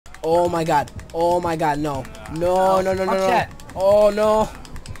Oh my god. Oh my god. No. No, no, no, no, Watch no. that. Oh no.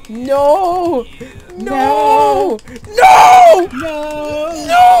 No. No. No. No.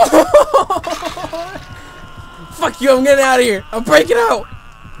 No. Fuck you. I'm getting out of here. I'm breaking out.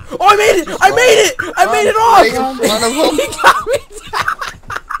 Oh, I made it. I made it. I made it off. Right in front of him. He got me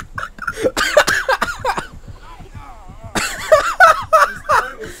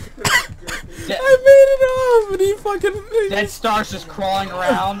I made it off, and he fucking... Dead Star's just crawling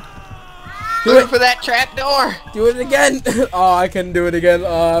around. Do it for that trap door. Do it again. Oh, I couldn't do it again.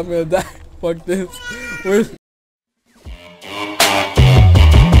 Oh, I'm gonna die. Fuck this. Where's...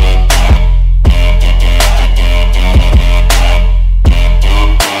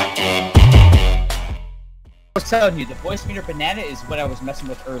 I was telling you, the voice meter banana is what I was messing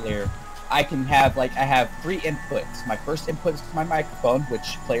with earlier. I can have, like, I have 3 inputs. My first input is my microphone,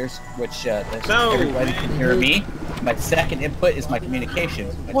 which everybody can hear me. My second input is my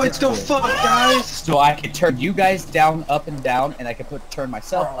communications. What the fuck, guys? So I can turn you guys down, up and down, and I can turn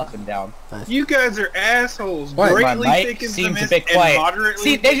myself up and down. You guys are assholes. What? My Greatly mic thick as the seems a mist bit and quiet. moderately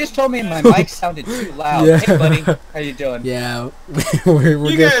See, they just told me my mic sounded too loud. Yeah. Hey, buddy, how you doing? Yeah, we're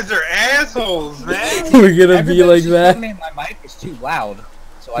You guys are assholes, man. we're gonna be like Everybody just that. told me my mic was too loud,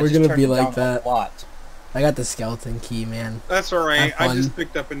 so I We're just gonna turned be it like down that. a lot. I got the skeleton key, man. That's alright. Have I just fun.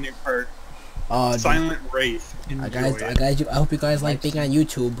 picked up a new perk. Oh, dude. Silent Wraith. Enjoy I it. hope you guys like being on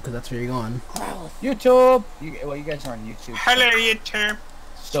YouTube, because that's where you're going. YouTube! Well, you guys are on YouTube. Hello, YouTube.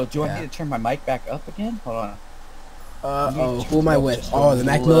 So, do you want Yeah. me to turn my mic back up again? Hold on. Oh, who am I with? Just Oh, a the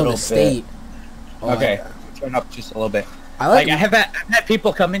Macmillan little Estate. Oh, Okay, turn up just a little bit. I Like, like. I've had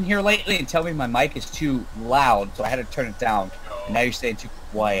people come in here lately and tell me my mic is too loud, so I had to turn it down. And now you're saying too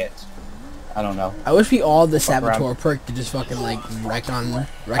quiet. I don't know. I wish we all the Fuck around. Saboteur perk to just fucking like wreck on I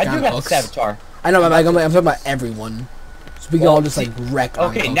do got the hooks. Saboteur. I know, but like, I'm talking about everyone. So we can all just like wreck on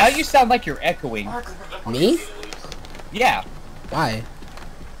Okay, hooks. now you sound like you're echoing. Me? Yeah. Why?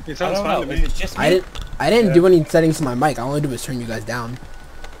 It I sounds don't fun know. to Is me. it just me? I didn't do any settings to my mic. All I only do is turn you guys down.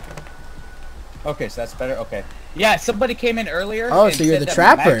 Okay, so that's better. Okay. Yeah, somebody came in earlier. Oh, and so you're said the that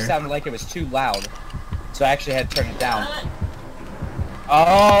my trapper. mic sounded like it was too loud, so I actually had to turn it down.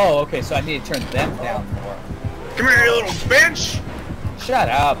 Oh, okay. So I need to turn them down more. Come here, you little bitch. Shut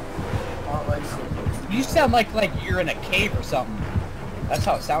up. You sound like you're in a cave or something. That's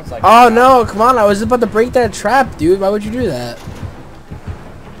how it sounds like. Oh no, come on, I was about to break that trap, dude. Why would you do that?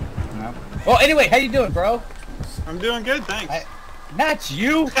 No. Well, anyway, how you doing, bro? I'm doing good, thanks. Not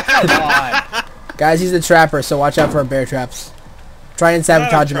you. Come on. Guys, he's the trapper, so watch out for bear traps. Try and I'm not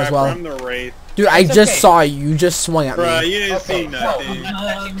a sabotage him as trapper, well. I'm the Wraith. Dude, I It's just okay. saw you. You just swung at Bruh, me. you didn't Okay, see no, nothing. I'm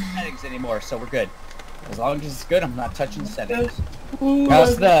not touching the settings anymore, so we're good. As long as it's good, I'm not touching the settings.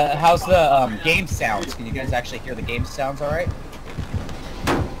 How's the game sounds? Can you guys actually hear the game sounds all right?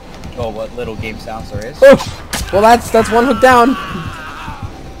 Oh, what little game sounds there is. Oh, well, that's one hook down.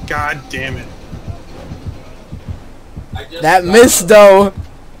 God damn it. That missed though.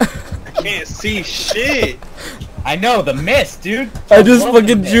 I can't see shit. I know, the mist, dude. I just love the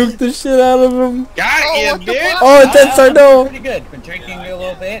fucking mist. juked the shit out of him. Got Oh, you, what the bitch. fuck? Oh, it's that I'm no. pretty good. Been drinking a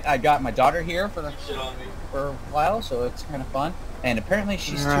little bit. I got my daughter here for a while, so it's kind of fun. And apparently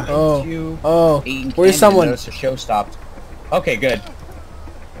she's too Oh. into Oh, eating where's candy, someone? notice her show stopped. Okay, good.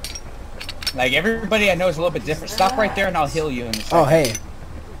 Like, everybody I know is a little bit different. Stop right there and I'll heal you in a second. Oh, hey.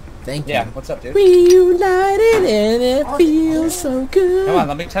 Thank you. Yeah, what's up, dude? Reunited and it feels so good. Come on,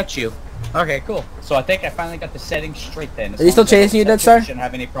 let me touch you. Okay, cool. So I think I finally got the settings straight then. Are you still chasing you, Dead Star? Shouldn't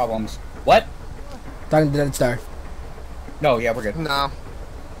have any problems. What? Talking to Dead Star. No, yeah, we're good. No.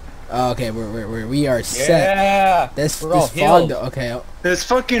 Oh, okay, we are set. Yeah. This We're all fog. healed. Okay, This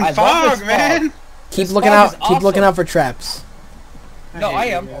fucking I love fog, this man. fog. keep This looking fog out. is Keep looking awesome. out for traps. No, I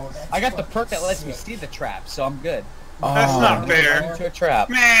hate am. you guys. I got the perk that lets me see the trap, so I'm good. That's Oh. not fair. Into a trap.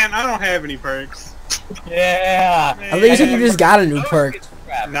 Man, I don't have any perks. Yeah. I thought you said you just got a new perk.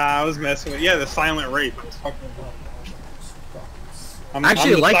 Nah, I was messing with. Yeah, the Silent Wraith. I'm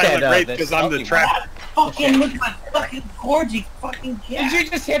Actually, the like Silent that, Wraith the because I'm the stealthy trap. Fucking look at my fucking gorgy fucking Did cat. you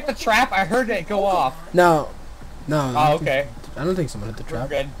just hit the trap? I heard it go off. No, no. Oh, okay. I don't think someone hit the We're trap.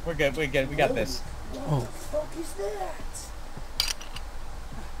 good. We're good. We're good. We got this. Oh,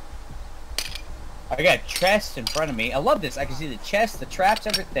 I got chest in front of me. I love this. I can see the chest, the traps,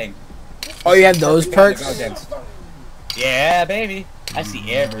 everything. oh, you have those Perfect perks. time to go against. Yeah, baby. I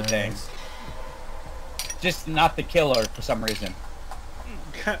see everything. Just not the killer for some reason.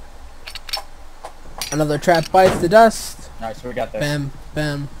 Another trap bites the dust. Alright, so we got this. Bam,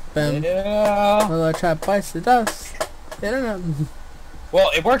 bam, bam. Yeah. Another trap bites the dust.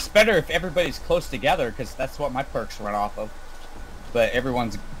 Well, it works better if everybody's close together, because that's what my perks run off of. But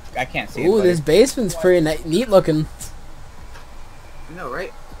everyone's I can't see. Ooh, it, this basement's pretty neat looking. You know,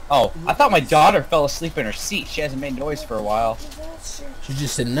 right? Oh, I thought my daughter fell asleep in her seat. She hasn't made noise for a while. She's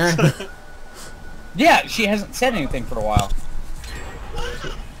just sitting there. Yeah, she hasn't said anything for a while.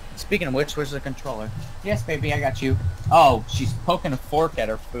 Speaking of which, where's the controller? Yes, baby, I got you. Oh, she's poking a fork at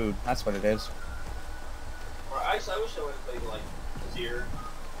her food. That's what it is. I wish I would have played like Zero.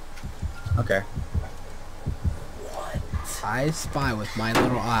 Okay. I spy with my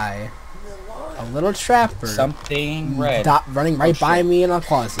little eye a little trapper Something red. running right by me in a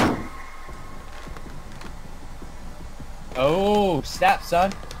closet. Oh, snap,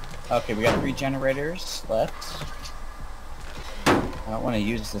 son. Okay, we got 3 generators left. I don't want to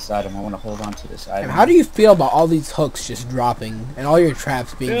use this item. I want to hold on to this item. How do you feel about all these hooks just dropping and all your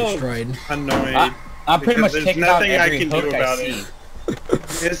traps being Feel destroyed? Annoyed. I'm pretty much Because taking there's out nothing I every can do hook I about see.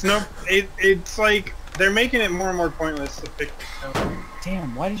 it. It's like they're making it more and more pointless to pick.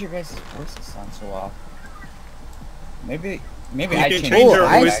 Damn, why did your guys' voices sound so off? Maybe You I can changed change Oh, your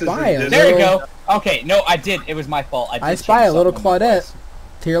I voices spy in a There you little- go. Okay, no, I did. It was my fault. I did spy a change little something in my Claudette. voice.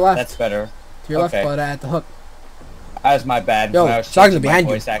 To your left. That's better. To your left, okay. Claudette, at the hook. That was my bad. Yo, When I was Sagna, changing my behind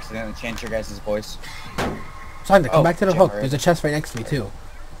you. voice, I accidentally changed your guys' voice. Sagna, come Oh, back to the hook. generator. There's a chest right next to me, too.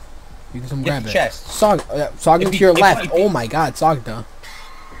 You can come Get grab the it. chest. Sagna If to you- your if- left. if- Oh my god, Sagna.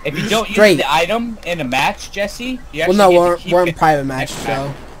 If you don't Straight. use the item in a match, Jesse, you Well, actually no, get to keep we're in it private match, next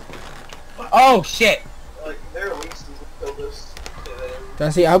so. Oh, shit. Like, there are weeks to kill this.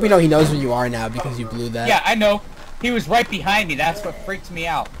 Jesse, I hope you know he knows where you are now because you blew that. Yeah, I know. He was right behind me. That's what freaked me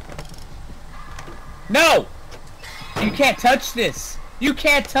out. No! You can't touch this. You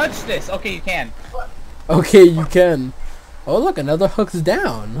can't touch this. Okay, you can. Okay, you can. Oh, look, another hook's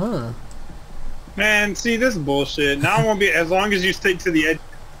down, huh? Man, see this bullshit. Now I won't be as long as you stick to the edge.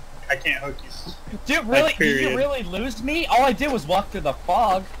 I can't hook you. Dude, really? Like, Did you period. really lose me? All I did was walk through the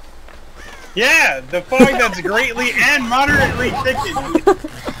fog. Yeah, the fog that's greatly and moderately thickened.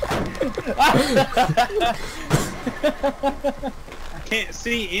 I can't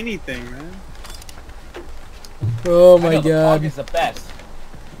see anything, man. Oh I my know, the fog god. is the best.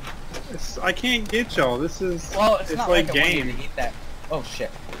 I can't get y'all. This is Well, it's not like like I want you game. to eat that. Oh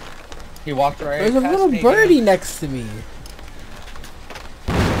shit. He walked right There's a past little me. birdie next to me.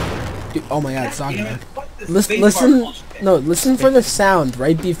 Dude, oh my god, Sagna. Listen for the sound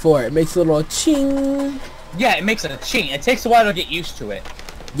right before. It makes a little ching. Yeah, it makes a ching. It takes a while to get used to it.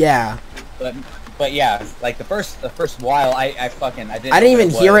 Yeah. But yeah, like the first while I didn't. I didn't even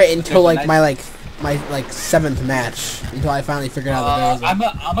hear it until like my 7th match until I finally figured out that there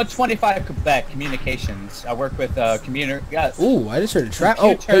was I'm a 25 Quebec communications. I work with computer. Yeah, Ooh, I just heard a trap. Oh,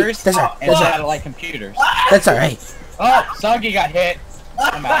 hey, computers that's alright. and That's alright. satellite computers. That's alright. Oh, Soggy got hit.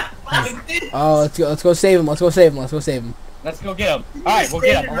 I'm out. Oh, let's go save him. Let's go save him. Let's go get him. All right, we'll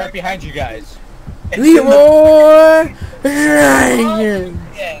get him. I'm right behind you guys. Leroy!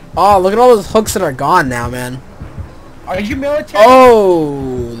 Oh, look at all those hooks that are gone now, man. Are you military?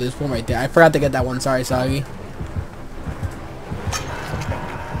 Oh, there's one right there. I forgot to get that one. Sorry, Soggy.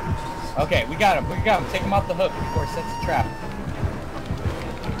 Okay, we got him. Take him off the hook before he sets the trap.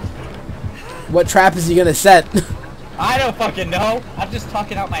 What trap is he gonna set? I don't fucking know. I'm just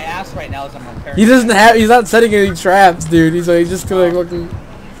talking out my ass right now as I'm repairing. He's not setting any traps, dude. He's just gonna fucking.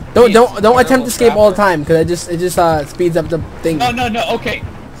 Don't attempt to escape all the time, because it just speeds up the thing. No. Okay,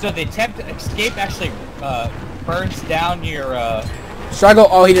 so the attempt to escape actually burns down your. Struggle.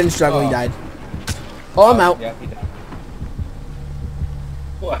 Oh, he didn't struggle. He died. Oh, I'm out. Yeah, he died.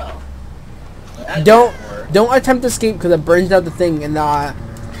 Well, Don't attempt to escape because it burns out the thing. And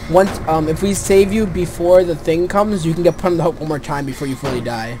once if we save you before the thing comes, you can get put on the hook one more time before you fully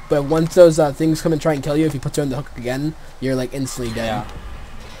die. But once those things come and try and kill you, if you put you on the hook again, you're like instantly dead.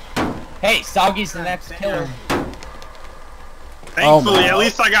 Yeah. Hey, Soggy's the next killer. Thankfully, at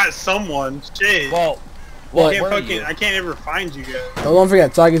least I got someone. Shit. Well, I where are you? can't ever find you guys. Don't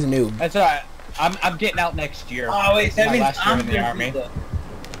forget, Soggy's a noob. That's alright. I'm getting out next year. oh wait, It's that my means last year I'm in the army.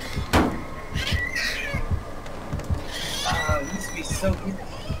 It used to be so good.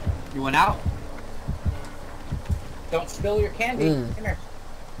 You went out? Don't spill your candy. Mm. Come here.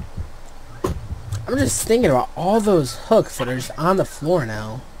 I'm just thinking about all those hooks that are just on the floor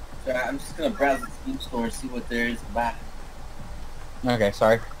now. So I'm just gonna browse the Steam store and see what there is to buy. Okay,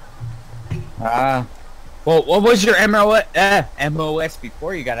 sorry. Well, what was your MOS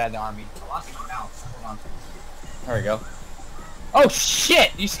before you got out of the army? I lost my mouse. Hold on. There we go. Oh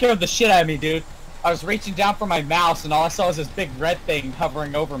shit! You scared the shit out of me, dude. I was reaching down for my mouse and all I saw was this big red thing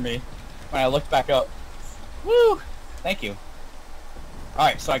hovering over me when I looked back up. Woo! Thank you.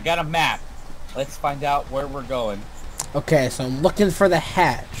 Alright, so I got a map. Let's find out where we're going. Okay, so I'm looking for the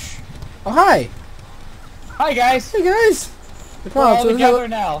hatch. Oh, hi. Hi guys. Hey, guys. We're all together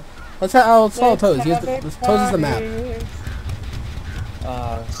now. Let's follow Toes. Toes is the map.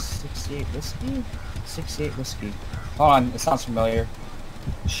 68 whiskey? 68 whiskey. Hold on, it sounds familiar.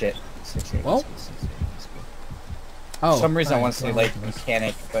 Shit. 68 Well? whiskey. 68 whiskey. Oh. For some reason I right, want to say well, like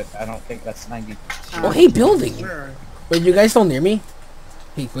mechanic, but I don't think that's 90. Oh, hey, building. Sure. Wait, you guys still near me?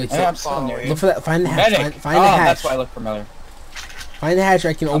 Hey, wait, Yeah, I'm still near you. look for that. Find the hatch. Medic. Find the hatch. That's why I look familiar. Find the hatch.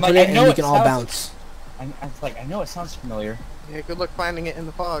 I can open like, it I know and we it can all sounds- bounce. I know it sounds familiar. Yeah, good luck finding it in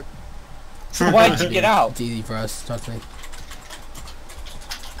the fog. So why'd you get out? It's easy for us. Trust me.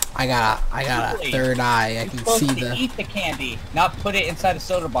 I got a Really? third eye. I You're can supposed see to the. eat the candy, not put it inside a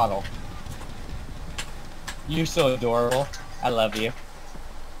soda bottle. You're so adorable. I love you.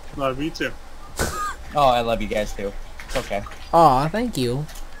 Love you too. Oh, I love you guys too. It's okay. Aw, thank you.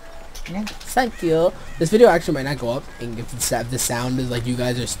 Yeah. Thank you. This video actually might not go up, and if the sound is like you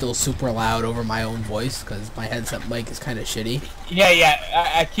guys are still super loud over my own voice, because my headset mic is kind of shitty. Yeah.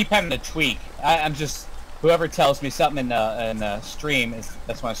 I keep having to tweak. I'm just whoever tells me something in the stream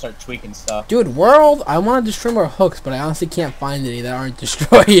that's when I start tweaking stuff. Dude, world, I wanted to stream our hooks, but I honestly can't find any that aren't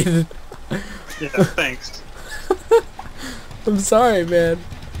destroyed. Yeah, thanks. I'm sorry, man.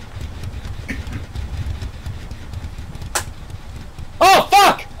 Oh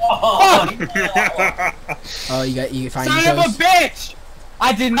fuck! Oh, Oh, you find Son of a bitch!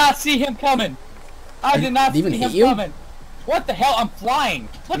 I did not see him coming. I did not see even him hit you? coming. What the hell? I'm flying.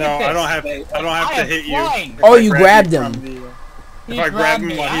 Look No, at this. I don't have I to am hit flying. you. Oh, If I you grab grabbed you him. from the, He if I grab grabbed him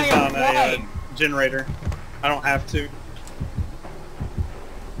me. while I he's am on a flying. generator, I don't have to.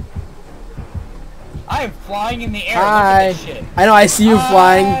 I am flying in the air. Hi. Look at this shit. I know, I see you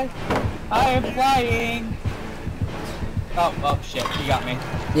flying. I am flying. Oh shit, you got me.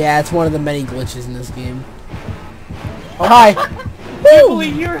 Yeah, it's one of the many glitches in this game. Oh, hi. Emily,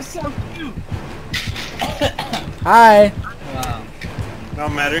 you're so cute. Hi. Wow. No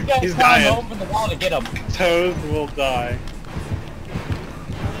matter. You gotta He's climb dying. over the wall to get him. Toes will die.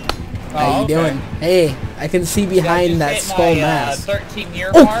 How you doing? Hey, I can see behind that skull mask.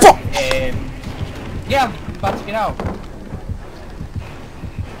 13-year Oh, mark, fuck! and yeah, I'm about to get out.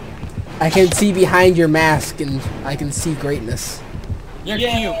 I can see behind your mask, and I can see greatness. You're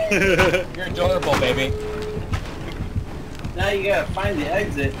cute. You're adorable, baby. now you gotta find the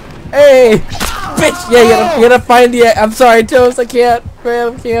exit. Hey, bitch! Yeah, you gotta find the. I'm sorry, Toast. I can't,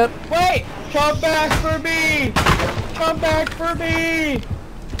 man. I can't. Wait! Come back for me! Come back for me!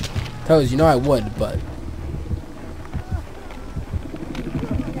 Toast, you know I would, but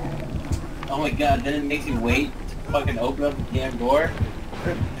Oh my god, then it makes you wait to fucking open up the damn door.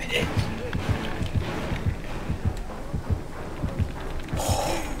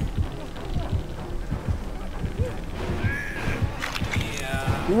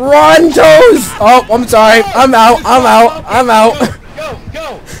 run, Toast! Oh, I'm sorry. I'm out. I'm out. I'm out.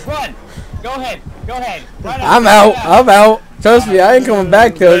 Go! Run! Go ahead! Run I'm out. I'm out. Trust me, I ain't coming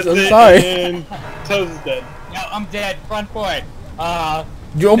back, Toast. I'm That's it, sorry. and Toes is dead. No, I'm dead. Run for it.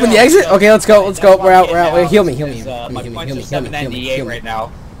 You open No, the exit? no, Okay, let's go. Let's go. We're out. We're out. now Wait, heal me. is, my points are 798 right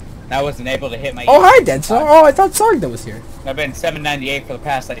now. And I wasn't able to hit my. Oh, hi, Dead Star. Oh, I thought Sargda was here. I've been 798 for the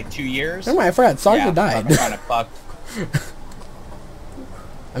past like 2 years. Never mind, I forgot. Sargda Yeah, died. I'm trying to fuck.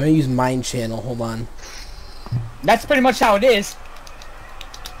 I'm gonna use Mind Channel. Hold on. That's pretty much how it is.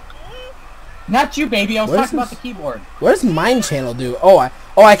 Not you, baby. I was What is talking about the this? keyboard. What does Mind Channel do? Oh,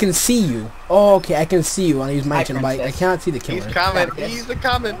 I can see you. Oh, okay, I can see you when I use Mind Hi, Channel, but I princess. cannot see the killer. He's coming. Yes. He's a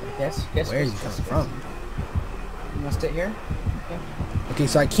coming. Yes. Where is he coming from? You want to sit here? Okay,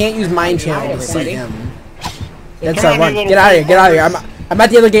 so I can't use Mind Channel to see everybody. him. Dead Come Star, on, run. you little Get out of here. Get out of here. fuckers. I'm at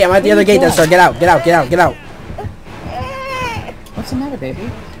the other gate. I'm at the other gate, Dead Star. Get out. Get out. Get out. Get out. What's the matter,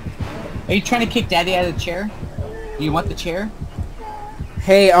 baby? Are you trying to kick Daddy out of the chair? You want the chair?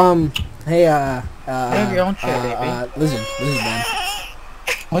 Hey, hey, have your own chair, baby. Lizard, man.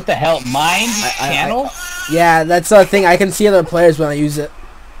 What the hell? Mind I- channel? Yeah, that's a thing. I can see other players when I use it.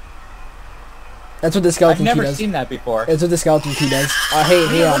 That's what the I've skeleton key never does. seen that before. That's what the skeleton key does. What are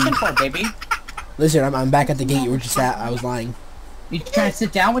Hey, you looking for, baby? Lizard, I'm back at the gate you were just at. I was lying. You trying to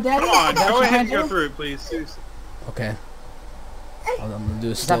sit down with Daddy? Come on, Is that go what you're ahead and trying go to do? through it, please. Seriously. Okay. I'm gonna do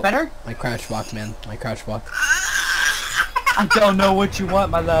a Is that better? My crouch walk, man. My crouch walk. I don't know what you want,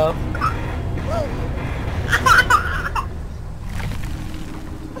 my love.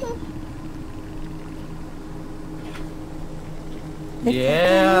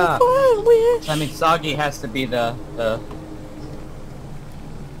 Yeah. I mean, Soggy has to be the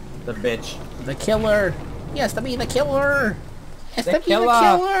bitch. The killer. Yes, to be the killer. Yes, The to be the killer.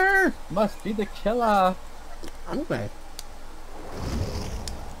 killer. Must be the killer. I'm gonna.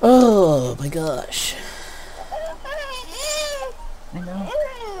 Oh my gosh. I know.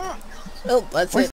 Oh, that's it.